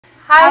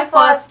Hi,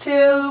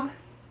 Flosstube!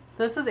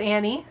 This is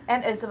Annie.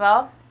 And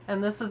Isabel.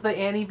 And this is the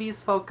Annie Beez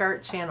Folk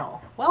Art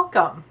channel.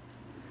 Welcome!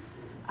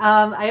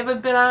 I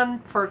haven't been on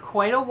for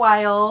quite a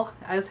while.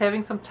 I was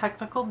having some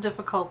technical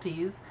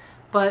difficulties,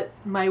 but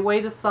my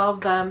way to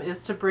solve them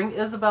is to bring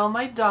Isabel,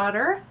 my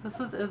daughter. This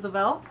is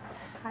Isabel.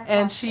 Hi,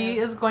 and she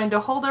is going to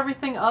hold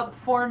everything up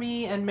for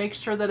me and make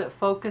sure that it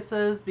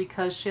focuses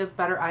because she has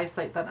better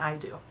eyesight than I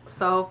do.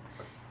 So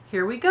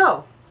here we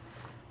go.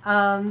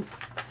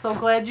 So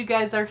glad you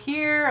guys are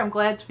here. I'm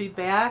glad to be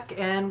back,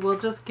 and we'll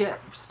just get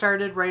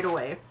started right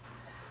away.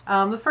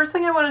 The first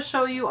thing I want to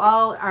show you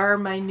all are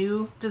my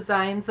new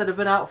designs that have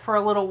been out for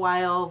a little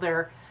while.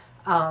 They're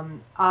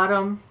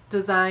autumn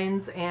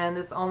designs, and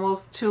it's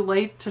almost too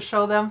late to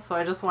show them, so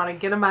I just want to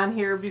get them on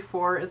here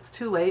before it's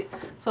too late.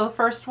 So the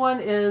first one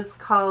is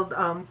called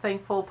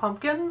Thankful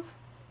Pumpkins.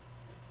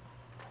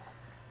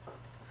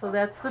 So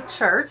that's the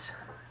chart.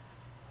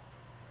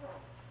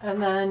 And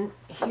then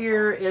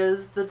here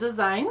is the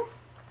design.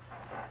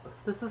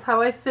 This is how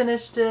I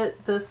finished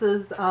it. This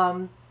is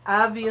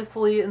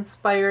obviously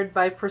inspired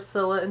by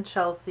Priscilla and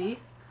Chelsea.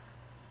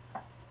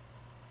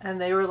 And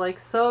they were like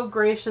so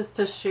gracious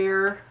to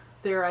share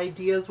their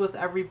ideas with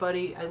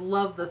everybody. I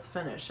love this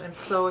finish. I'm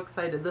so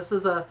excited. This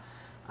is a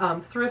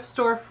thrift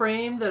store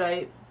frame that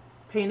I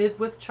painted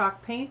with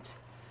chalk paint.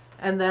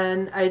 And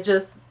then I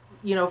just,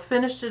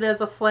 finished it as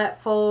a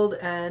flat fold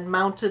and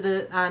mounted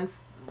it on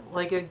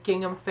like a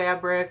gingham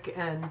fabric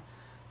and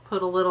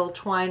put a little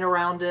twine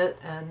around it,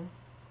 and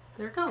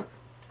there it goes.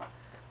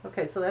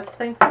 Okay, so that's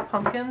Thankful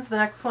Pumpkins. The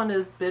next one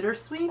is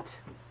Bittersweet.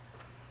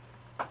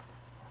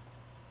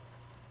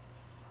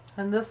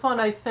 And this one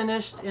I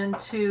finished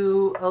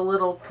into a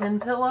little pin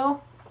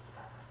pillow.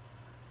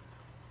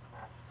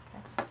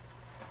 Okay.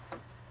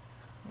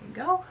 There you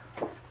go.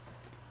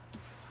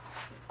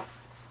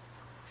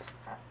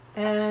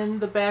 And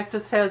the back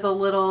just has a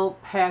little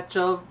patch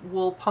of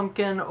wool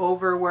pumpkin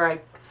over where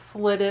I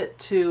slid it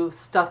to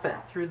stuff it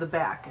through the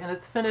back. And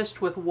it's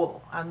finished with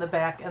wool on the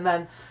back. And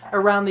then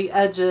around the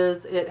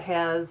edges it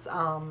has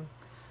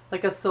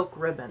like a silk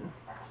ribbon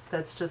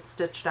that's just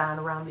stitched on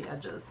around the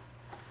edges.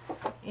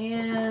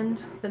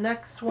 And the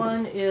next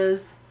one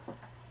is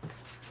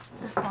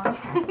this one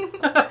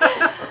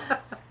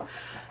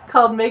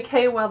called Make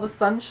Hay While the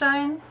Sun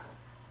Shines.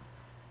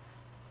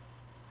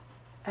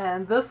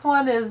 And this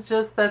one is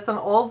just, that's an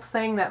old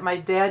saying that my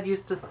dad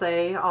used to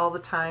say all the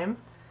time.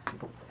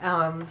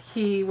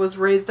 He was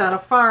raised on a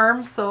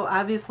farm, so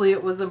obviously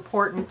it was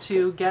important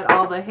to get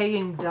all the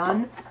haying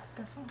done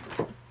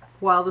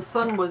while the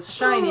sun was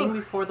shining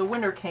before the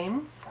winter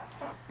came.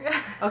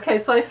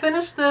 Okay, so I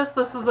finished this.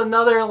 This is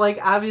another, like,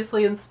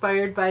 obviously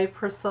inspired by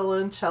Priscilla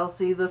and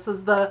Chelsea. This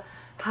is the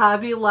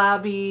Hobby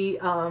Lobby.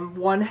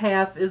 One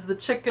half is the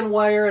chicken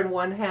wire and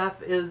one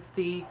half is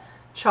the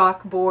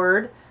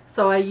chalkboard.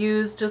 So I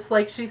used, just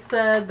like she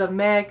said, the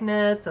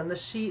magnets and the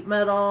sheet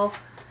metal,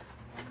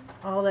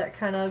 all that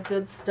kind of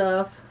good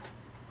stuff.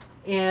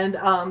 And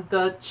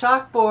the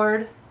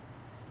chalkboard,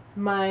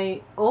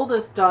 my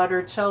oldest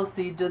daughter,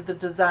 Chelsea, did the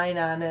design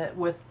on it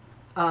with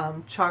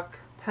chalk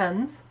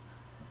pens.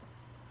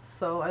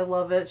 So I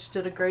love it. She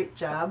did a great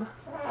job.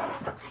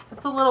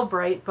 It's a little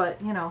bright,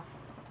 but,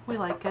 we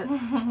like it.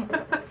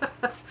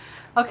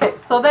 Okay,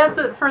 so that's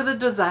it for the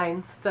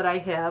designs that I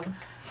have.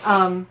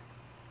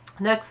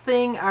 Next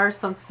thing are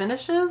some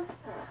finishes.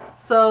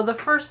 So the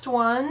first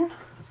one,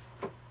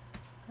 I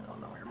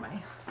don't know where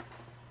my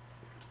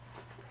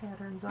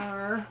patterns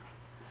are.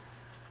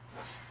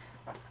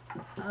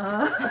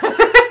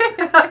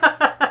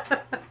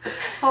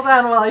 Hold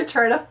on while I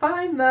try to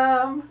find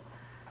them.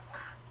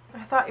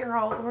 I thought you were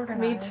all organized.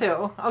 Me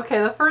too.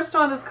 Okay, the first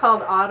one is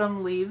called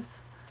Autumn Leaves,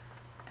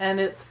 and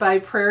it's by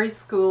Prairie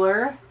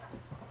Schooler.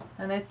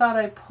 And I thought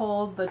I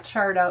pulled the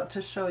chart out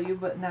to show you,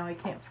 but now I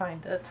can't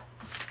find it.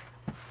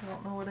 I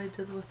don't know what I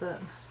did with it.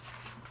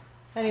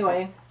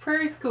 Anyway,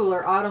 Prairie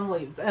Schooler, Autumn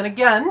Leaves. And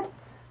again,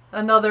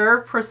 another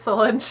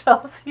Priscilla and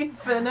Chelsea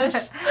finish.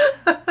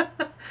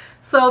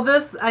 So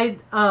this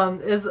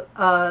is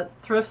a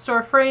thrift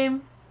store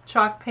frame,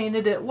 chalk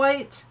painted it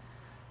white.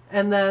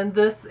 And then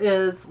this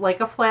is like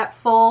a flat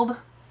fold,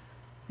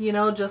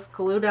 just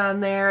glued on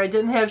there. I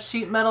didn't have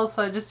sheet metal,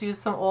 so I just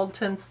used some old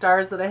tin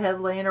stars that I had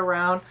laying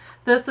around.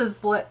 This is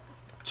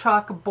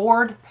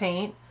chalkboard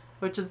paint,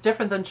 which is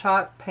different than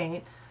chalk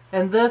paint.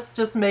 And this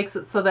just makes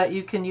it so that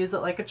you can use it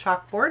like a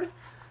chalkboard.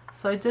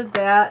 So I did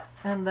that,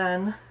 and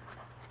then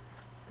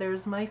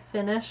there's my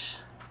finish.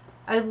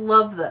 I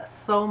love this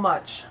so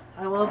much.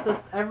 I love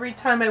this every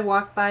time I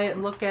walk by it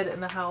and look at it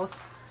in the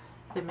house.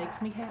 It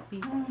makes me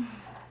happy.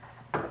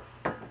 I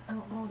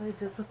don't know what I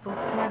did with those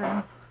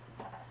patterns.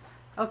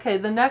 Okay,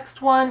 the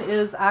next one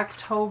is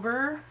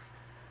October.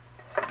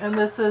 And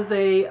this is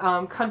a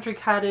Country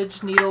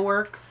Cottage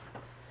Needleworks.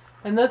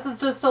 And this is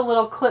just a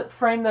little clip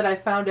frame that I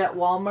found at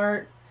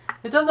Walmart.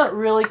 It doesn't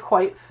really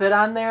quite fit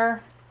on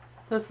there.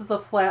 This is a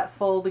flat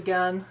fold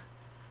again.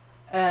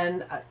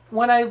 And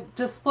when I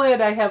display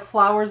it, I have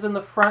flowers in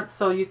the front,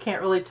 so you can't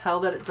really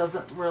tell that it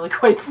doesn't really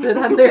quite fit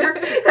on there.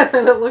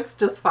 And it looks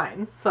just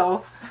fine.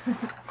 So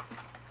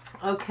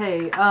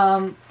Okay,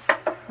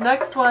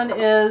 next one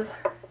is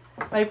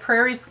my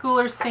Prairie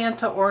Schooler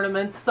Santa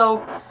ornaments.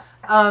 So,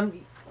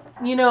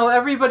 you know,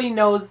 everybody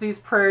knows these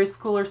Prairie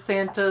Schooler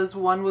Santas.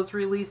 One was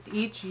released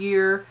each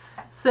year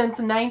since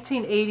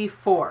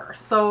 1984.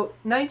 So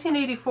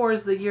 1984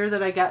 is the year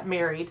that I got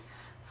married.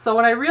 So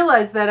when I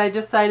realized that, I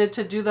decided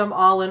to do them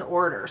all in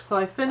order. So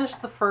I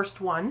finished the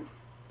first one,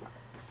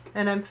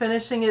 and I'm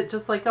finishing it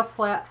just like a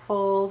flat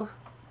fold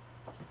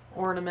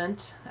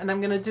ornament, and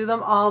I'm going to do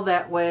them all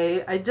that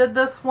way. I did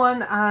this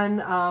one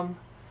on,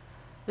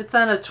 it's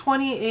on a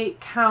 28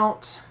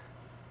 count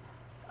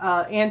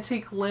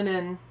antique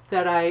linen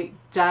that I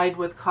dyed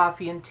with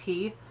coffee and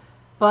tea,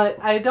 but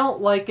I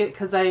don't like it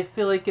because I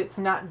feel like it's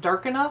not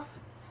dark enough.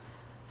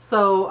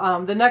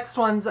 So the next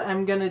ones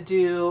I'm going to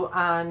do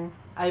on,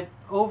 I've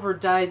over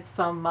dyed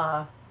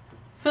some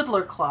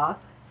fiddler cloth,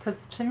 because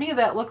to me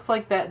that looks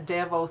like that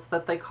Davos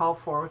that they call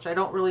for, which I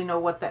don't really know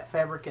what that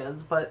fabric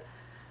is, but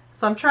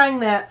so I'm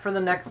trying that for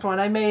the next one.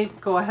 I may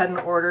go ahead and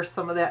order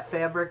some of that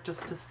fabric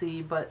just to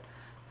see, but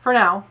for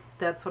now,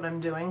 that's what I'm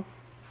doing.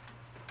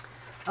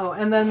 Oh,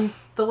 and then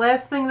the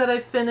last thing that I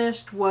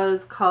finished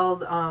was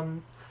called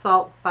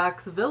Salt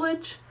Box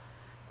Village.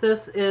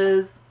 This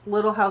is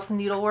Little House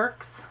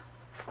Needleworks,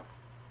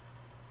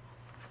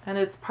 and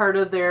it's part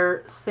of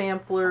their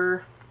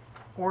sampler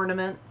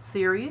ornament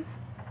series.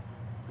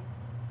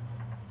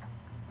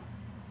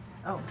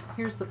 Oh,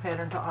 here's the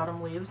pattern to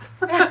autumn leaves.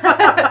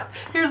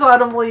 Here's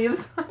autumn leaves.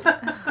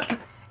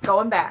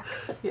 Going back.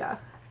 Yeah.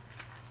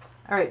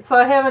 All right, so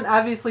I haven't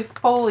obviously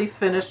fully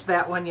finished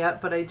that one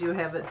yet, but I do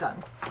have it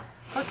done.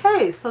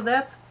 Okay, so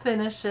that's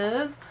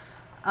finishes.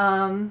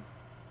 The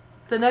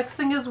next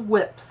thing is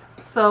whips.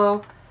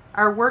 So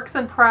our works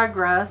in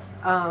progress,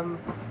 I'm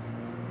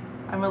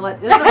going to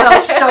let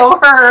Isabel show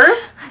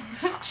hers.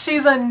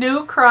 She's a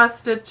new cross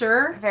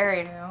stitcher.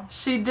 Very new.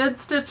 She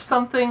did stitch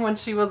something when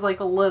she was like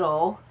a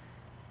little,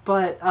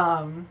 but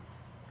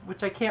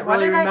which I can't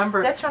really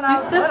remember. What did I stitch when I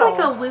was stitched little?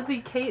 like a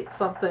Lizzie Kate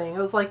something. It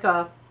was like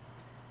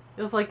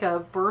a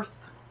birth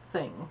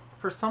thing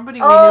for somebody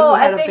we knew who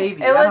had a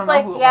baby. It was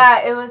like,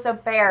 it was a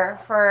bear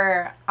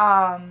for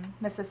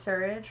Mrs.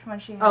 Surridge when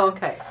she had. Oh,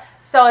 okay.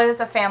 So it was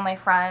a family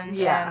friend,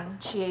 Yeah.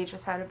 and she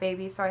just had a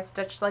baby, so I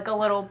stitched like a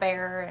little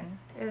bear, and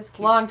it was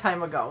cute. Long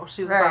time ago.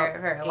 She was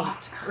very about long.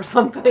 8 or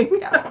something.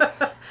 Yeah.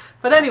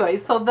 But anyway,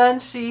 so then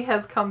she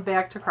has come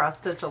back to cross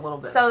stitch a little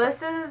bit. So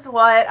this is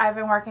what I've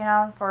been working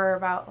on for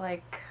about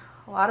like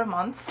a lot of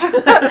months.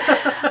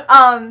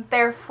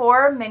 They're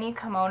 4 mini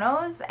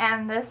kimonos,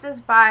 and this is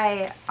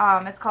by,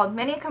 it's called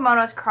Mini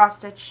Kimonos Cross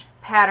Stitch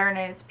Pattern.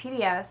 It's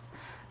PDF,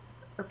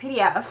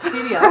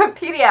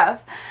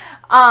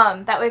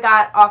 that we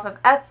got off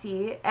of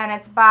Etsy, and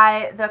it's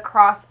by the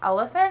Cross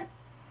Elephant.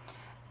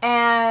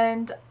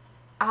 And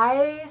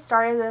I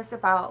started this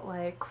about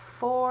like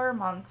 4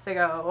 months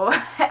ago.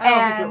 I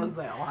don't think it was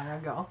that long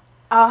ago.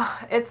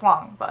 It's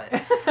long, but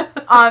and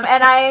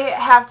I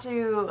have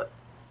to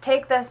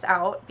take this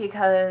out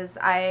because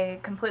I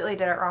completely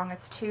did it wrong.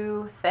 It's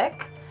too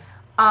thick.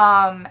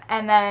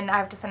 And then I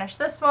have to finish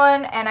this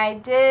one, and I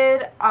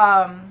did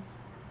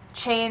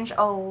change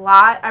a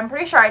lot. I'm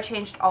pretty sure I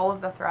changed all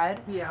of the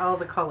thread. Yeah, all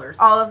the colors.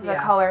 All of the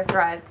color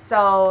thread.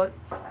 So,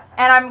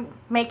 and I'm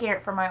making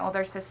it for my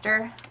older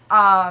sister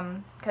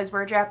because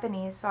we're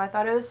Japanese, so I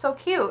thought it was so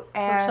cute.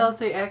 And so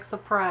Chelsea acts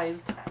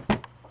surprised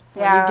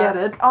when you get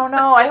it. Oh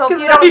no, I hope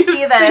you don't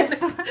see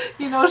this.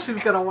 You know she's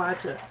going to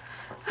watch it.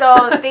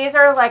 So these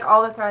are like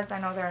all the threads. I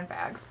know they're in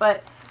bags,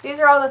 but these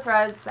are all the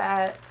threads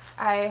that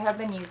I have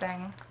been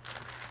using.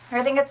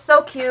 I think it's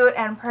so cute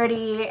and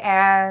pretty,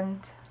 and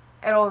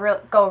it'll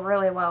go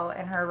really well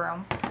in her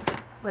room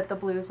with the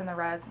blues and the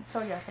reds. It's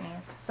so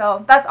Japanese.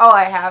 So that's all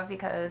I have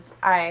because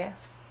I'm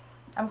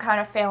kind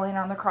of failing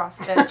on the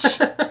cross stitch.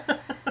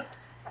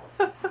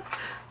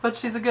 But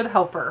she's a good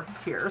helper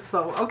here.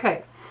 So,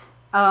 okay.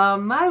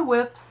 My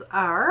whips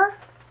are,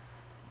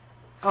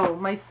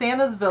 my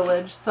Santa's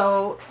Village.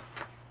 So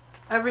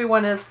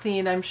everyone has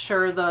seen, I'm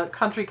sure, the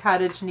Country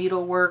Cottage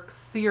Needleworks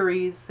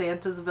series,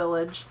 Santa's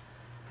Village.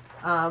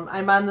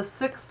 I'm on the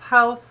 6th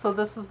house, so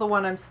this is the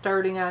one I'm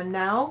starting on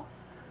now.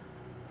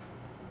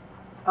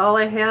 All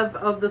I have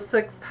of the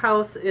 6th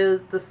house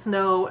is the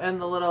snow and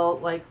the little,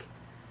 like,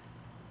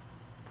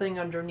 thing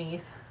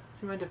underneath.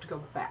 So you might have to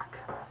go back.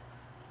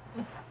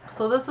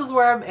 So this is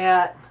where I'm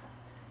at.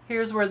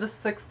 Here's where the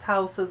 6th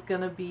house is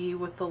going to be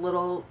with the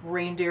little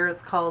reindeer.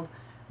 It's called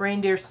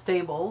Reindeer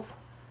Stables.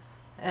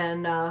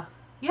 And,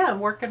 yeah, I'm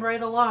working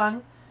right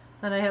along.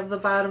 Then I have the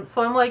bottom.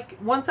 So I'm like,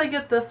 once I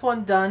get this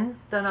one done,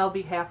 then I'll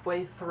be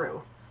halfway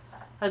through.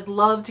 I'd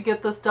love to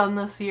get this done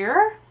this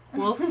year.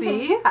 We'll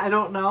see. I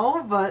don't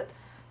know, but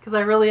because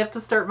I really have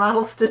to start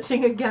model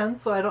stitching again,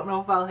 so I don't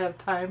know if I'll have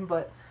time,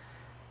 but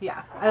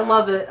yeah, I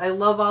love it. I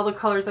love all the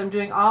colors. I'm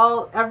doing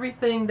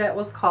everything that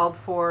was called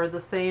for, the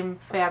same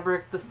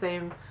fabric, the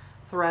same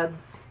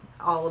threads,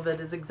 all of it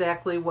is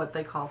exactly what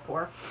they call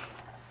for.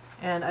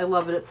 And I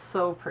love it. It's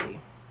so pretty.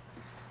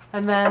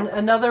 And then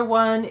another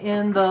one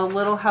in the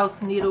Little House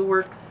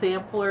Needleworks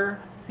Sampler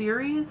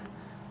series.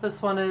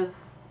 This one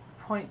is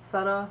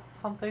poinsettia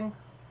something.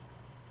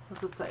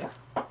 What does it say?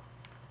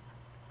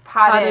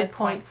 Potted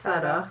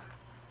poinsettia.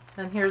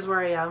 And here's where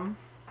I am.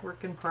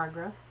 Work in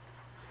progress.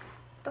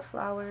 The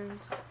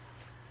flowers.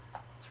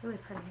 It's really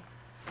pretty.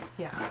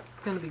 Yeah, it's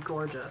going to be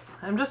gorgeous.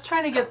 I'm just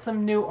trying to get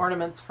some new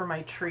ornaments for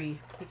my tree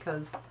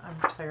because I'm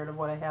tired of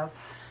what I have.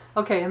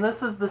 Okay, and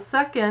this is the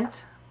second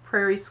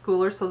Prairie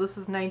Schooler, so this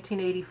is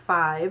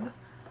 1985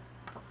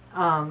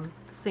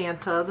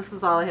 Santa. This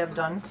is all I have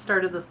done.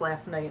 Started this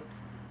last night.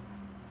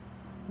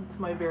 It's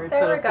my very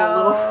pitiful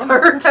little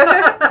start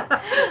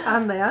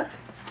on that.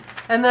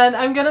 And then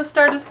I'm going to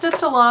start a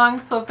stitch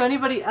along, so if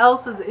anybody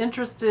else is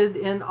interested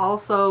in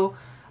also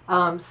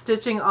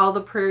stitching all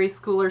the Prairie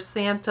Schooler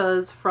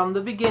Santas from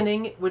the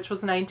beginning, which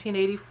was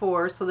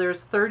 1984, so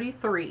there's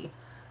 33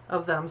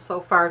 of them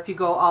so far if you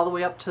go all the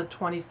way up to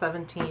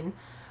 2017.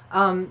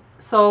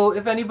 So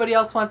if anybody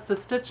else wants to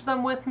stitch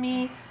them with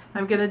me,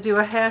 I'm going to do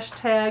a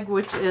hashtag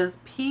which is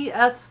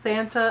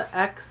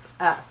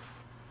PSSantaXS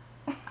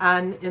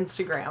on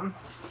Instagram.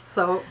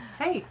 So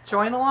hey,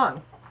 join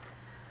along.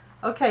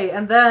 Okay,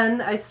 and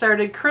then I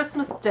started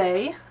Christmas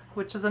Day,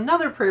 which is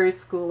another Prairie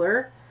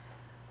Schooler.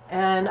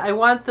 And I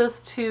want this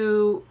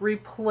to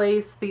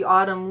replace the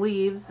autumn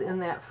leaves in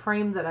that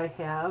frame that I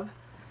have.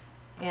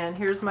 And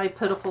here's my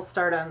pitiful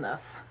start on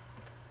this.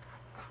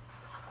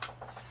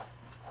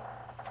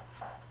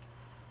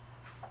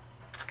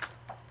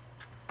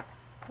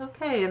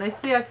 Okay, and I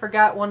see I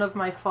forgot one of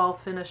my fall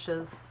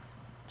finishes,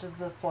 which is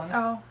this one.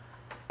 Oh.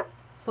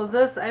 So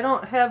this, I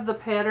don't have the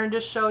pattern to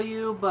show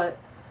you, but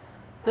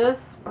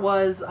this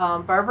was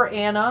Barbara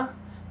Anna,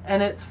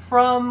 and it's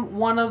from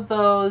one of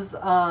those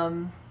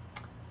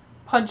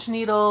Punch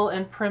Needle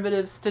and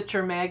Primitive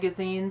Stitcher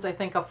magazines. I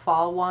think a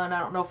fall one. I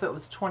don't know if it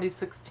was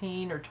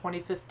 2016 or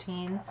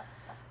 2015.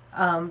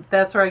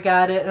 That's where I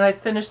got it, and I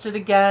finished it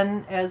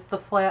again as the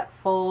flat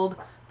fold,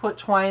 put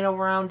twine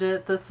around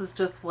it. This is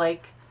just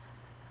like,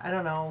 I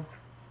don't know,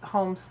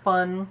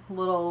 homespun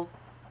little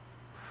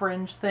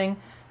fringe thing.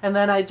 And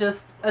then I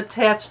just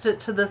attached it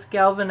to this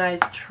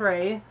galvanized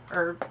tray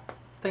or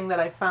thing that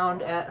I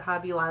found at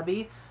Hobby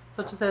Lobby.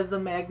 So it just has the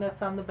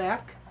magnets on the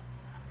back.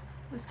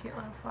 This cute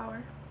little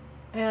flower.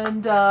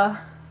 And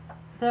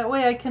that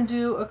way I can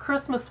do a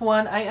Christmas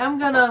one. I am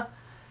going to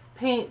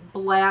paint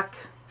black,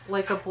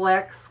 like a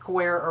black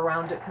square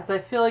around it, because I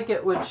feel like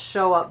it would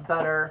show up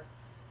better.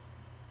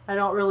 I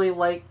don't really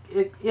like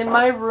it. In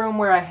my room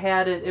where I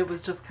had it, it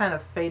was just kind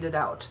of faded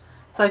out.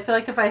 So I feel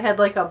like if I had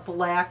like a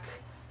black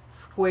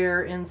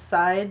square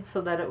inside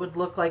so that it would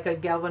look like a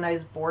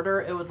galvanized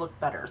border, it would look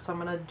better. So I'm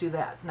going to do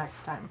that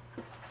next time.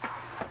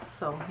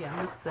 So yeah,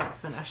 I missed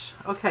that finish.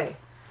 Okay.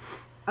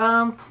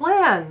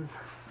 Plans.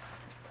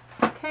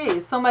 Okay,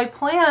 so my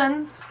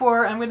plans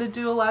for, I'm going to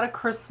do a lot of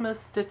Christmas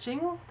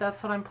stitching.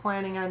 That's what I'm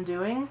planning on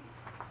doing.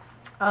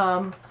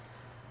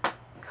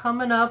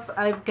 Coming up,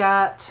 I've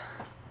got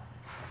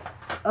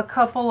a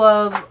couple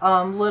of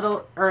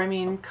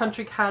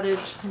Country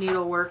Cottage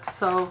needlework.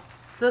 So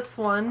this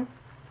one,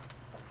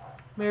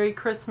 Merry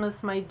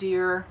Christmas, My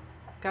Dear.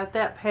 Got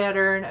that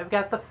pattern. I've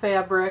got the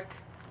fabric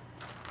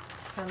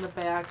on the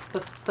back,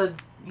 the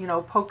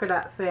polka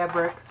dot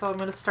fabric. So I'm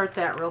going to start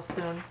that real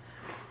soon.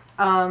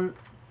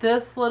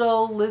 This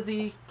little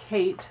Lizzie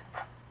Kate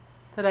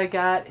that I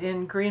got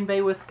in Green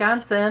Bay,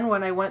 Wisconsin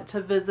when I went to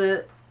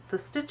visit the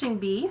Stitching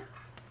Bee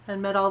and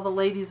met all the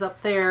ladies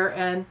up there.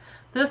 And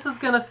this is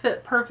going to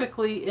fit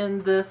perfectly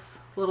in this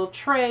little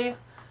tray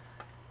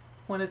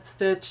when it's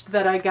stitched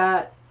that I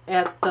got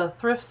at the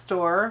thrift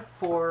store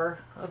for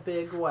a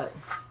big, what?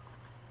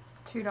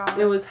 $2.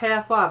 It was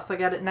half off, so I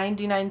got it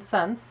 99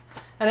 cents.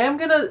 And I am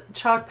going to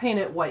chalk paint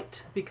it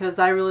white because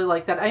I really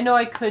like that. I know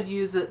I could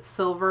use it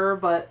silver,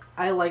 but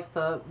I like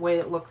the way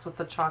it looks with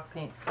the chalk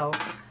paint. So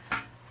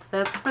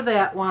that's for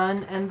that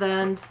one. And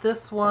then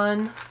this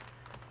one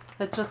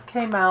that just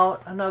came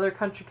out, another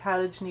Country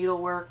Cottage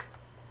needlework.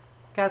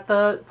 Got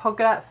the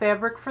polka dot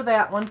fabric for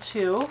that one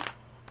too.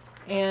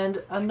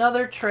 And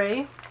another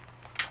tray,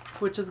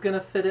 which is going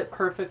to fit it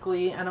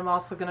perfectly. And I'm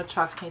also going to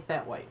chalk paint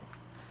that white.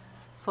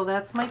 So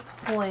that's my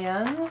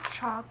plans.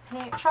 Chalk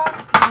paint,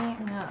 chalk paint.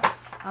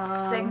 Yes.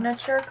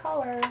 Signature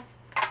color.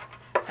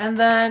 And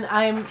then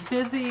I'm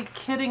busy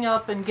kitting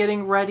up and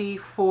getting ready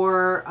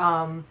for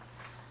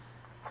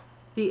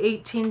the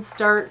 18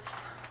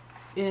 starts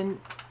in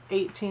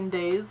 18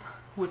 days,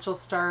 which will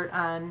start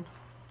on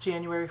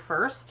January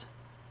 1st.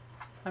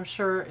 I'm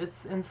sure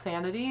it's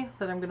insanity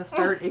that I'm going to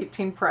start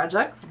 18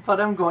 projects, but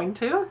I'm going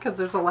to because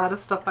there's a lot of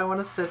stuff I want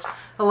to stitch.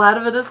 A lot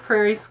of it is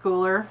Prairie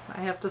Schooler.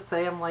 I have to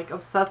say I'm like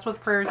obsessed with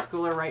Prairie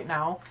Schooler right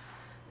now.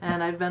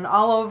 And I've been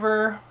all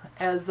over,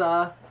 as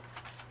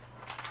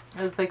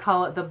they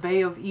call it, the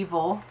Bay of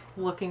Evil,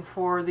 looking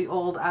for the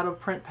old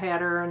out-of-print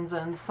patterns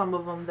and some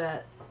of them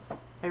that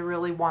I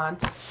really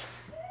want.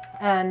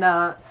 And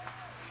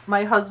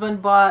my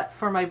husband bought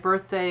for my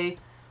birthday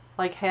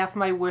like half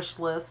my wish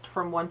list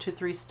from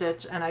 123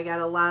 Stitch, and I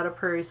got a lot of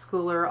Prairie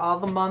Schooler, all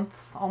the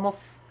months,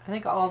 almost, I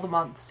think all the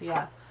months,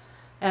 yeah,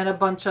 and a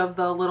bunch of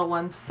the little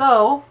ones.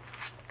 So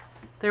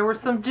there were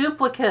some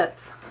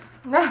duplicates.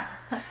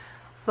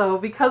 So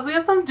because we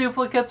have some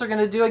duplicates, we're going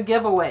to do a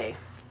giveaway.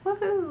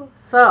 Woohoo!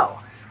 So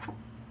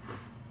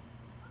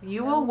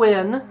you will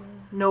win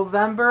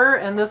November,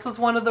 and this is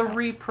one of the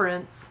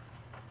reprints.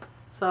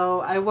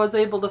 So I was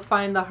able to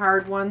find the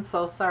hard one,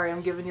 so sorry,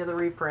 I'm giving you the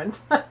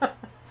reprint.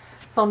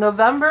 So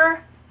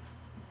November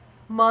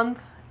month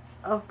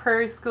of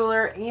Prairie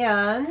Schooler,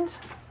 and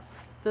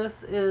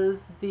this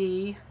is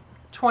the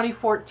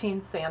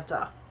 2014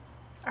 Santa.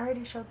 I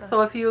already showed this.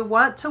 So if you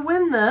want to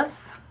win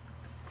this,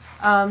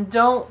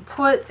 don't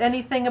put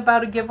anything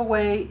about a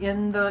giveaway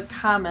in the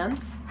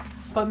comments,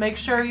 but make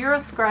sure you're a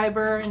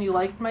subscriber and you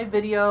liked my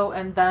video,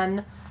 and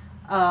then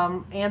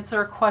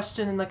answer a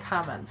question in the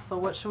comments. So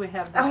what should we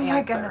have them answer? Oh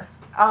my goodness.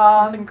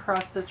 Something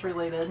cross-stitch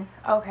related.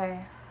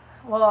 Okay.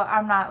 Well,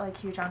 I'm not like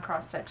huge on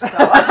cross-stitch, so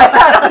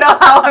I don't know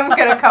how I'm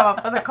going to come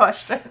up with a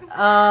question.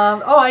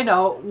 Oh, I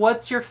know.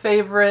 What's your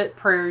favorite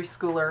Prairie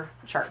Schooler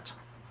chart?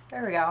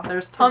 There we go.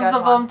 There's tons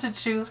of them to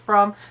choose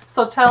from.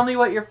 So tell me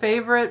what your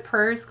favorite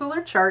Prairie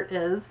Schooler chart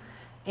is,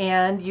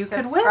 and you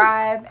could win.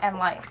 Subscribe and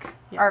like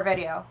our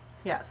video.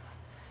 Yes.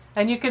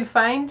 And you can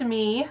find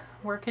me.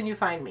 Where can you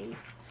find me?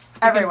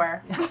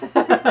 Everywhere.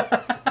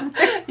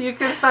 You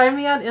can find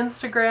me on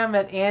Instagram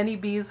at Annie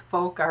Beez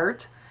Folk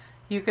Art.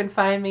 You can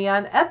find me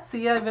on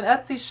Etsy. I have an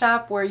Etsy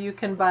shop where you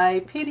can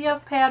buy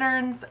PDF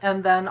patterns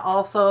and then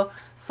also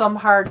some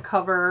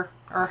hardcover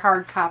or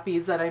hard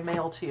copies that I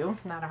mail to you.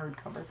 Not a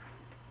hardcover.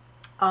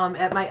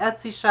 At my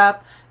Etsy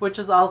shop, which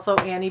is also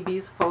Annie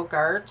Beez Folk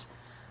Art.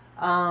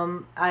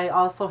 I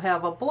also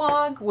have a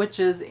blog, which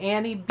is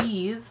Annie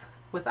Beez,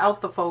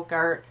 without the folk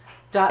art,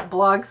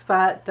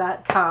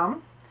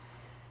 .blogspot.com.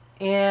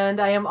 And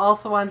I am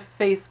also on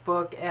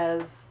Facebook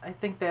as, I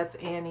think that's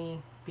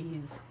Annie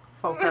Beez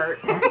Folk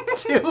Art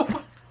too.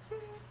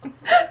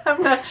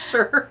 I'm not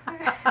sure.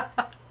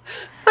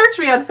 Search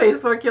me on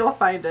Facebook, you'll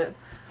find it.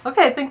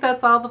 Okay, I think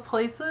that's all the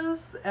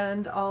places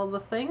and all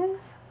the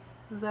things.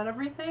 Is that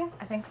everything?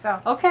 I think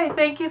so. Okay,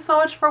 thank you so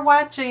much for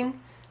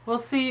watching. We'll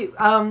see.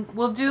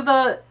 We'll do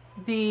the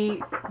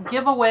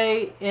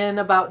giveaway in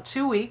about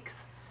 2 weeks.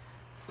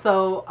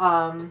 So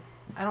I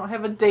don't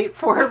have a date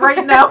for it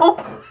right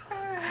now.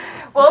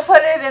 We'll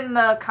put it in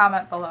the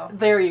comment below.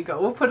 There you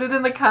go. We'll put it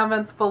in the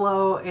comments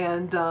below,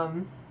 and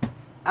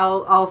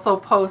I'll also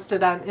post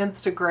it on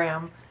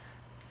Instagram.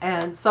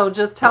 And so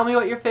just tell me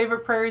what your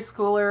favorite Prairie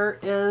Schooler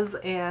is,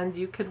 and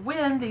you could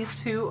win these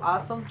 2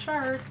 awesome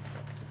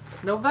charts.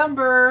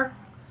 November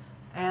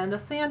and a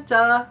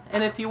Santa.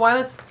 And if you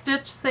want to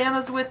stitch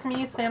Santas with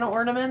me, Santa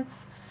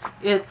ornaments,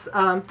 it's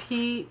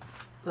PS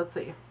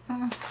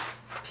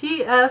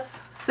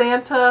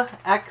Santa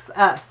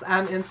XS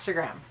on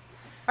Instagram.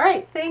 All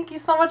right, thank you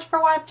so much for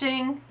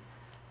watching.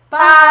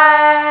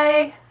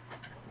 Bye.